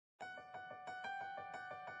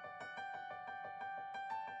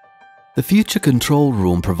The future control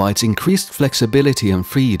room provides increased flexibility and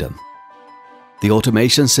freedom. The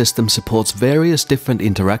automation system supports various different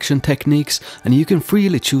interaction techniques, and you can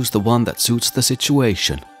freely choose the one that suits the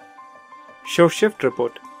situation. Show shift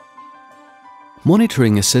report.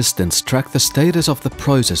 Monitoring assistants track the status of the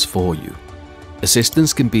process for you.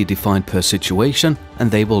 Assistants can be defined per situation,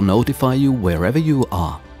 and they will notify you wherever you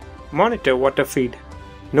are. Monitor water feed.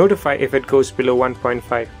 Notify if it goes below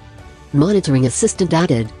 1.5. Monitoring assistant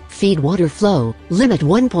added. Feed water flow. Limit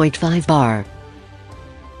 1.5 bar.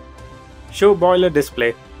 Show boiler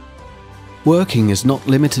display. Working is not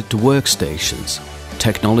limited to workstations.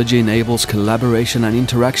 Technology enables collaboration and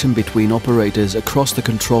interaction between operators across the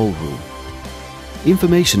control room.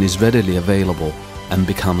 Information is readily available and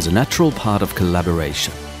becomes a natural part of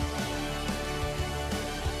collaboration.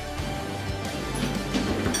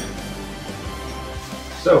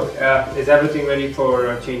 So, is everything ready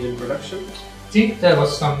for change in production? I think there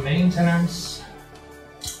was some maintenance.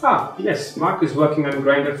 Yes, Mark is working on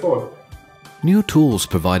Grinder 4. New tools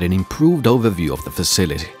provide an improved overview of the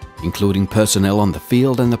facility, including personnel on the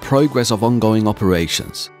field and the progress of ongoing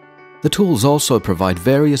operations. The tools also provide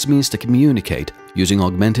various means to communicate, using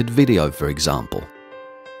augmented video, for example.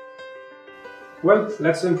 Well,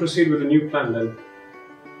 let's then proceed with the new plan then.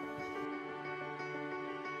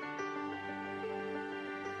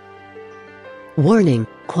 Warning,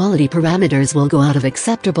 quality parameters will go out of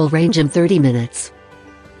acceptable range in 30 minutes.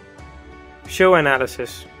 Show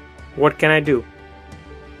analysis. What can I do?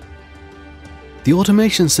 The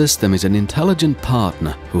automation system is an intelligent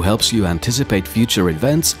partner who helps you anticipate future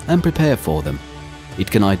events and prepare for them. It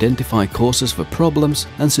can identify causes for problems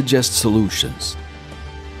and suggest solutions.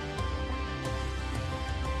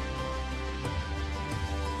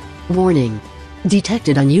 Warning.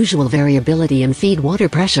 Detected unusual variability in feed water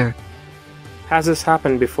pressure. Has this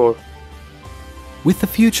happened before? With the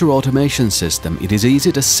future automation system, it is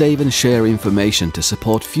easy to save and share information to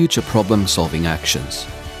support future problem-solving actions.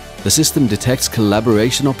 The system detects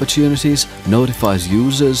collaboration opportunities, notifies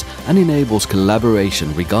users, and enables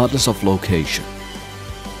collaboration regardless of location.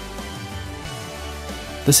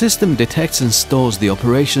 The system detects and stores the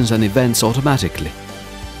operations and events automatically.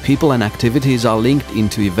 People and activities are linked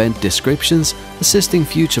into event descriptions, assisting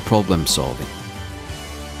future problem-solving.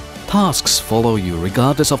 Tasks follow you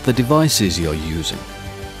regardless of the devices you're using.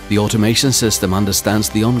 The automation system understands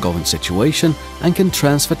the ongoing situation and can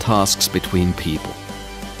transfer tasks between people.